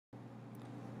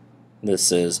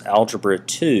This is Algebra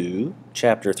 2,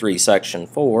 Chapter 3, Section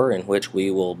 4, in which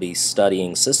we will be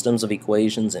studying systems of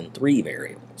equations in 3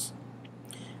 variables.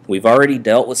 We've already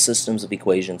dealt with systems of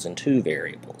equations in 2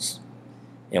 variables,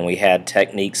 and we had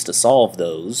techniques to solve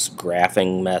those: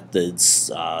 graphing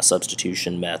methods,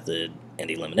 substitution method,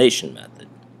 and elimination method.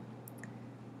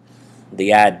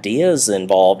 The ideas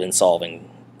involved in solving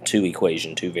 2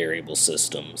 variable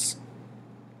systems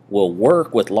will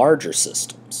work with larger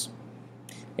systems.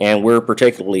 And we're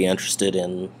particularly interested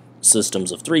in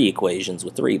systems of 3 equations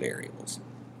with 3 variables.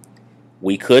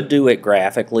 We could do it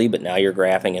graphically, but now you're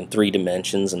graphing in 3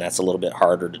 dimensions, and that's a little bit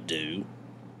harder to do.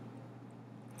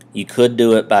 You could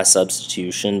do it by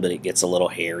substitution, but it gets a little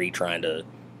hairy trying to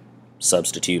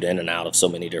substitute in and out of so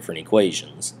many different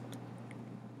equations.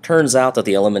 Turns out that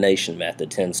the elimination method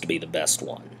tends to be the best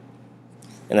one.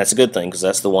 And that's a good thing, because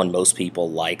that's the one most people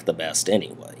like the best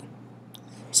anyway.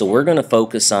 So we're going to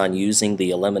focus on using the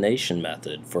elimination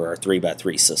method for our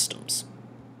 3x3 systems.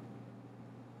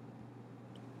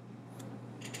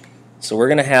 So we're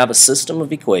going to have a system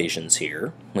of equations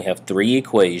here. We have 3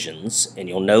 equations, and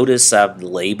you'll notice I've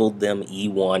labeled them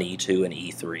E1, E2, and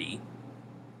E3.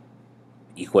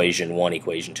 Equation 1,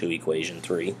 equation 2, equation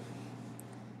 3.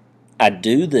 I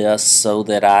do this so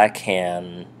that I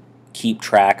can keep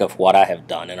track of what I have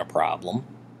done in a problem.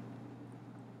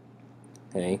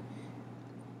 Okay.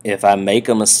 If I make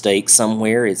a mistake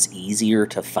somewhere, it's easier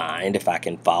to find if I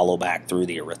can follow back through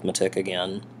the arithmetic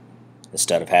again,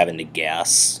 instead of having to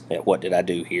guess at what did I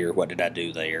do here, what did I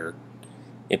do there.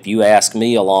 If you ask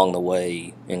me along the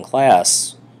way in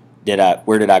class,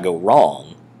 where did I go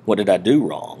wrong, what did I do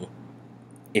wrong,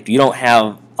 if you don't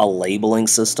have a labeling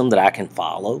system that I can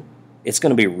follow, it's going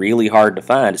to be really hard to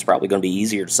find. It's probably going to be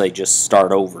easier to say just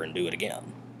start over and do it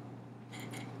again.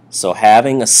 So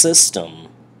having a system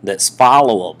that's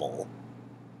followable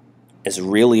is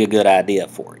really a good idea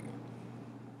for you.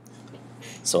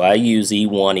 So I use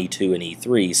E1, E2, and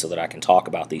E3 so that I can talk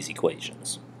about these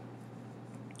equations.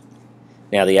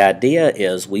 Now the idea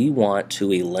is we want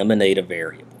to eliminate a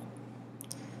variable.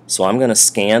 So I'm going to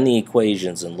scan the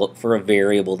equations and look for a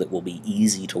variable that will be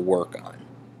easy to work on.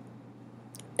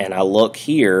 And I look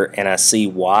here and I see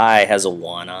y has a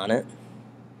 1 on it.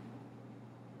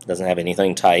 Doesn't have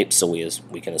anything typed, so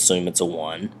we can assume it's a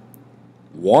 1.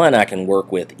 1 I can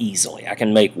work with easily. I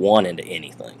can make 1 into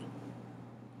anything.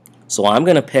 So I'm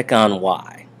going to pick on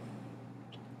y.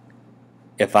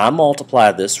 If I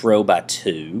multiply this row by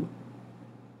 2,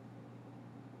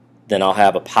 then I'll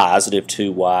have a positive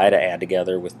 2y to add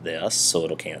together with this, so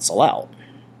it'll cancel out.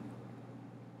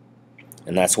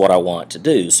 And that's what I want to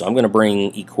do. So I'm going to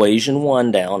bring equation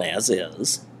 1 down as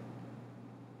is.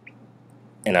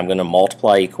 And I'm going to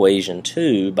multiply equation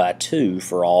 2 by 2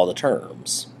 for all the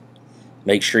terms.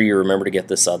 Make sure you remember to get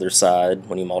this other side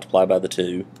when you multiply by the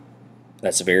 2.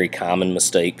 That's a very common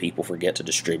mistake. People forget to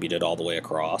distribute it all the way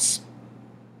across.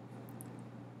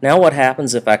 Now what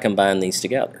happens if I combine these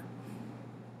together?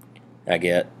 I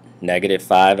get negative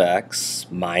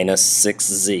 5x minus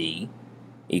 6z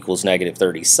equals negative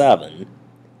 37.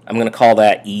 I'm going to call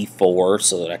that E4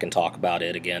 so that I can talk about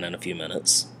it again in a few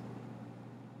minutes.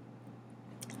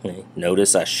 Okay.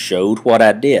 Notice I showed what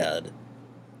I did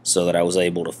so that I was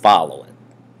able to follow it.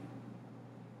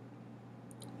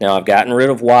 Now I've gotten rid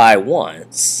of y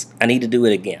once. I need to do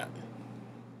it again.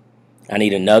 I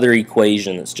need another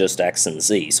equation that's just x and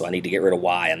z, so I need to get rid of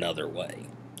y another way.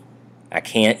 I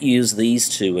can't use these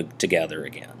two together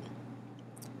again.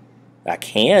 I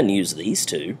can use these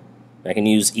two. I can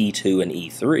use E2 and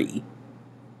E3.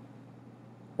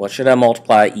 What should I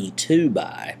multiply E2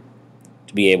 by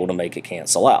to be able to make it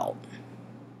cancel out?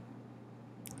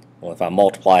 Well, if I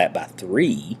multiply it by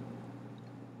 3,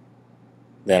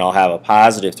 then I'll have a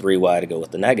positive 3y to go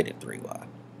with the negative 3y.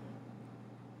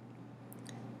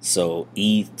 So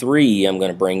E3 I'm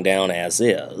going to bring down as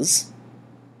is.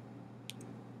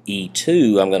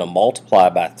 E2 I'm going to multiply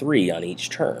by 3 on each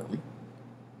term.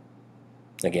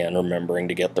 Again, remembering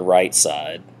to get the right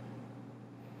side.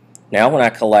 Now when I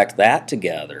collect that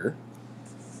together,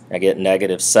 I get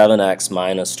negative 7x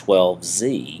minus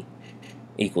 12z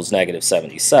equals negative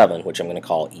 77, which I'm going to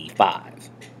call E5.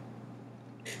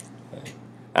 Okay.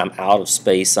 I'm out of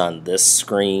space on this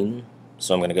screen,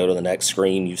 so I'm going to go to the next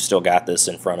screen. You've still got this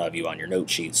in front of you on your note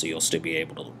sheet, so you'll still be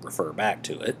able to refer back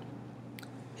to it.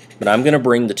 But I'm going to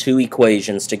bring the 2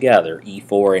 equations together,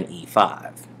 E4 and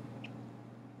E5.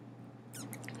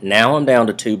 Now I'm down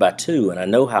to 2 by 2, and I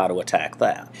know how to attack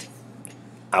that.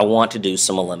 I want to do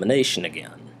some elimination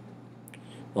again.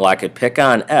 Well, I could pick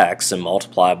on x and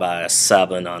multiply by a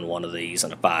 7 on one of these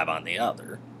and a 5 on the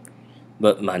other.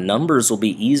 But my numbers will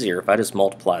be easier if I just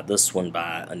multiply this one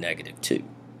by a -2.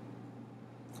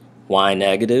 Why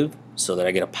negative? So that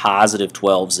I get a positive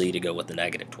 12z to go with the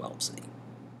negative 12z.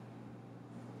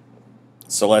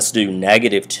 So let's do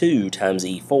 -2 times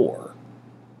E4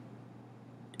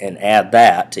 and add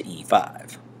that to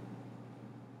E5.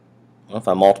 Well, if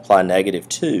I multiply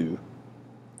 -2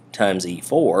 times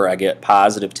E4, I get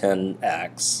positive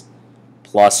 10x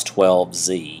plus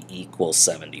 12z equals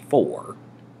 74.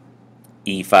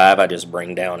 E5 I just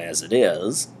bring down as it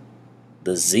is.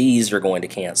 The z's are going to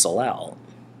cancel out.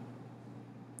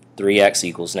 3x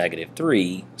equals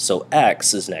 -3, so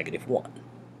x is -1.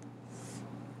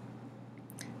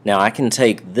 Now I can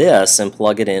take this and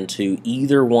plug it into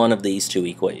either one of these two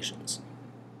equations.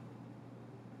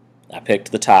 I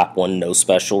picked the top one, no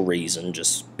special reason,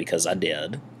 just because I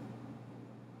did.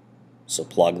 So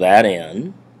plug that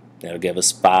in. That'll give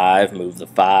us 5, move the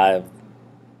 5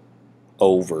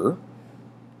 over,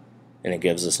 and it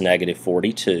gives us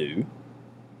 -42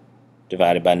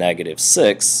 divided by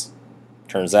 -6.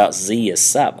 Turns out z is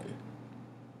 7.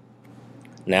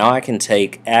 Now I can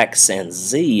take x and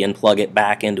z and plug it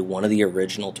back into one of the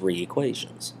original 3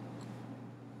 equations.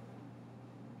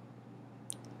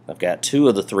 I've got 2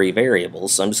 of the 3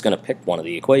 variables, so I'm just going to pick one of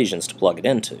the equations to plug it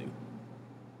into.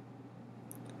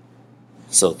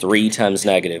 So 3 times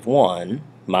 -1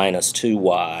 minus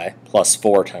 2y plus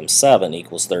 4 times 7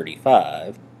 equals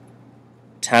 35.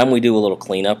 Time we do a little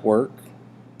cleanup work.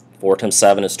 4 times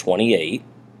 7 is 28.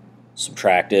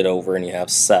 Subtract it over and you have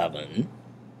 7.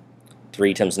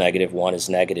 3 times -1 is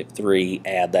 -3.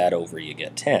 Add that over, you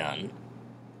get 10.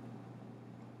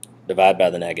 Divide by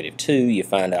the -2, you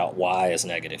find out y is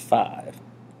 -5.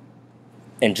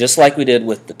 And just like we did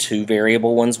with the 2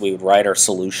 variable ones, we would write our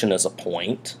solution as a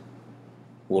point.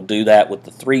 We'll do that with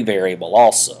the 3 variable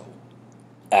also.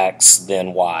 X,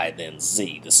 then y, then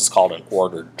z. This is called an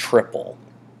ordered triple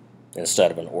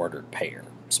instead of an ordered pair.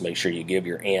 So make sure you give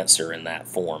your answer in that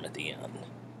form at the end.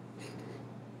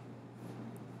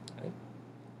 Okay.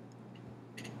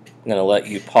 I'm going to let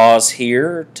you pause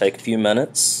here, take a few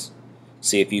minutes,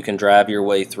 see if you can drive your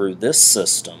way through this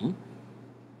system,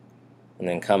 and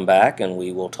then come back and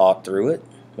we will talk through it.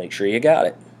 Make sure you got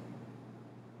it.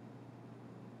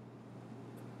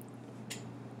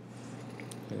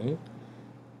 Okay.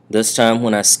 This time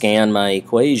when I scan my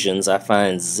equations, I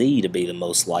find z to be the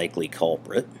most likely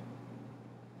culprit,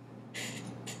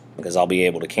 because I'll be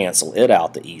able to cancel it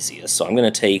out the easiest. So I'm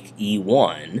going to take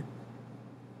E1,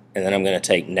 and then I'm going to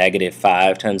take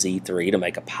 -5 times E3 to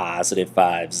make a positive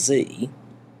 5z.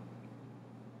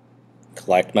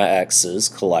 Collect my x's,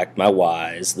 collect my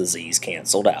y's, the z's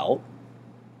canceled out.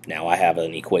 Now I have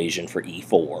an equation for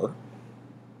E4.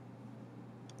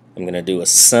 I'm going to do a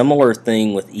similar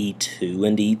thing with E2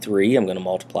 and E3. I'm going to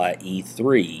multiply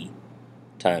E3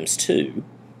 times 2.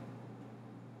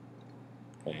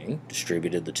 Okay,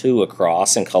 distributed the 2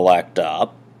 across and collect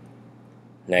up.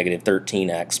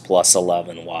 -13x plus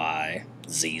 11y,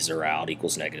 z's are out,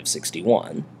 equals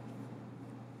 -61.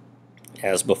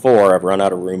 As before, I've run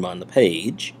out of room on the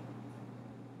page,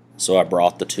 so I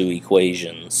brought the 2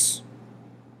 equations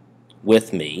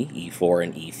with me, E4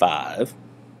 and E5.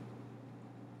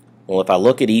 Well, if I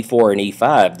look at E4 and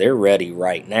E5, they're ready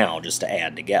right now just to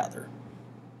add together.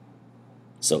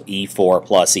 So E4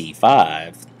 plus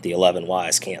E5, the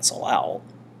 11y's cancel out.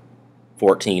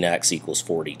 14x equals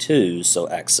 42, so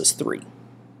x is 3.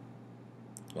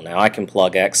 Well, now I can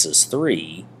plug x is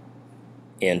 3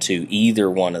 into either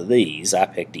one of these. I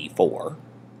picked E4.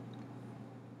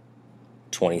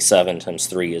 27 times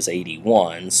 3 is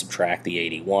 81. Subtract the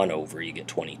 81 over, you get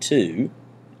 22.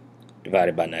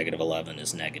 Divided by -11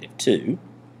 is -2.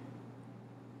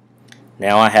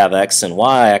 Now I have x and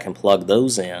y. I can plug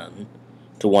those in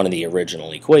to one of the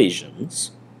original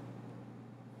equations.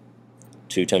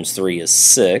 2 times 3 is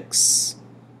 6.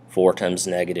 4 times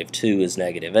 -2 is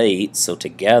 -8. So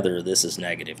together this is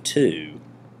 -2.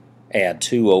 Add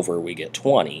 2 over, we get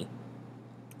 20.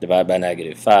 Divide by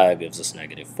 -5 gives us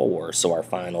 -4. So our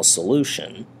final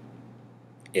solution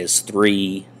is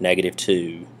 3,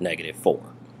 -2,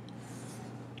 -4.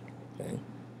 Okay.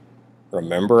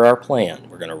 Remember our plan.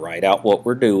 We're going to write out what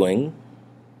we're doing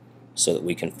so that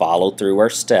we can follow through our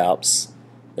steps.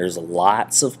 There's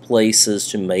lots of places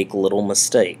to make little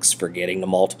mistakes, forgetting to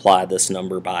multiply this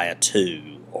number by a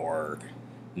 2, or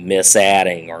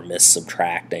misadding or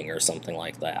missubtracting or something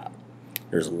like that.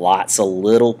 There's lots of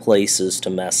little places to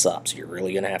mess up, so you're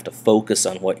really going to have to focus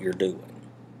on what you're doing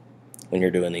when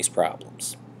you're doing these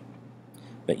problems.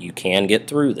 But you can get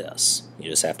through this. You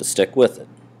just have to stick with it.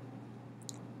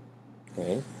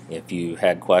 Okay. If you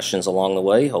had questions along the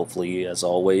way, hopefully, as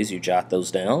always, you jot those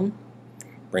down.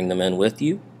 bring them in with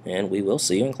you, and we will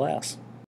see you in class.